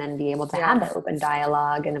stories and then be able to have that open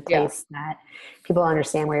dialogue in a place that people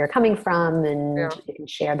understand where you're coming from, and they can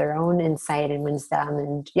share their own insight and wisdom.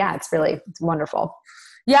 And it's wonderful.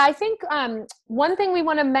 Yeah. I think, one thing we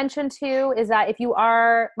want to mention too, is that if you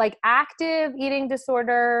are like active eating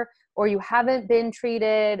disorder or you haven't been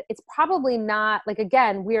treated, it's probably not like,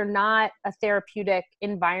 again, we're not a therapeutic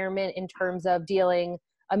environment in terms of dealing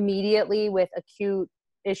immediately with acute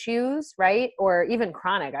issues, right? Or even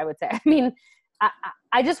chronic, I would say. I mean,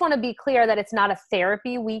 I just want to be clear that it's not a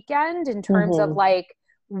therapy weekend in terms of like,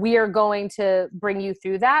 we are going to bring you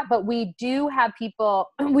through that. But we did have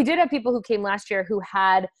people who came last year who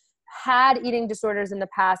had eating disorders in the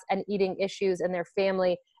past and eating issues in their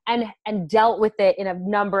family, and dealt with it in a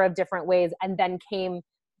number of different ways, and then came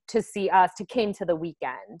to see us, came to the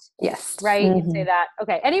weekend. Yes. Right? You'd say that.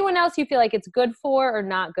 Okay. Anyone else you feel like it's good for or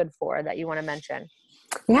not good for that you want to mention?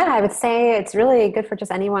 Yeah, I would say it's really good for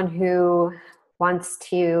just anyone who wants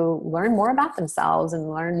to learn more about themselves and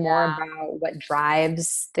learn more about what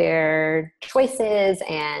drives their choices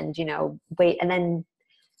and, and then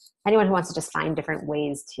anyone who wants to just find different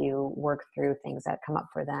ways to work through things that come up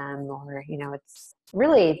for them, or, it's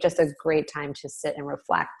really just a great time to sit and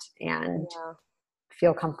reflect and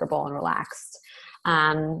feel comfortable and relaxed.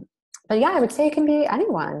 But yeah, I would say it can be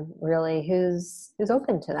anyone really who's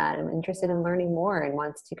open to that and interested in learning more and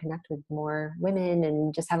wants to connect with more women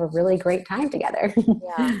and just have a really great time together.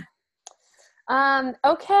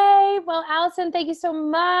 Okay. Well, Allison, thank you so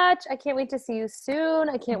much. I can't wait to see you soon.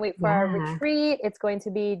 I can't wait for our retreat. It's going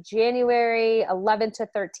to be January 11th to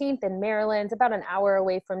 13th in Maryland, about an hour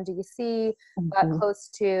away from DC, but close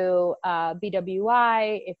to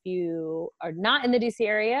BWI. If you are not in the DC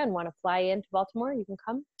area and want to fly into Baltimore, you can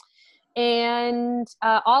come. And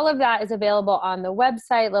all of that is available on the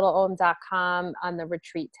website, littleom.com, on the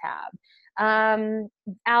retreat tab.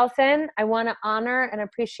 Allison, I want to honor and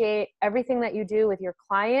appreciate everything that you do with your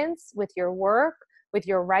clients, with your work, with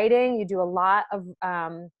your writing. You do a lot of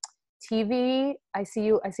TV. I see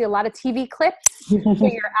a lot of TV clips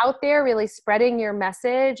where you're out there really spreading your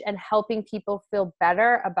message and helping people feel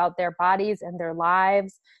better about their bodies and their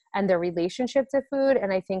lives and their relationship to food.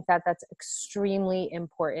 And I think that that's extremely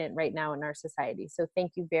important right now in our society. So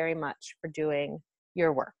thank you very much for doing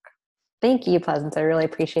your work. Thank you, Pleasance. I really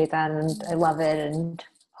appreciate that. And I love it and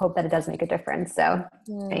hope that it does make a difference. So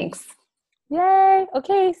thanks. Yay.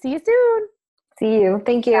 Okay. See you soon. See you.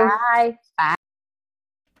 Thank you. Bye. Bye.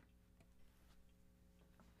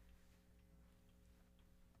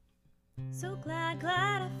 So glad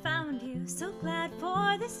I found you. So glad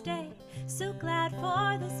for this day. So glad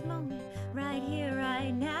for this moment, right here,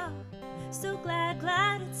 right now. So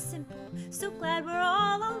glad it's simple. So glad we're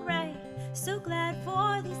all alright. So glad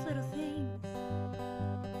for these little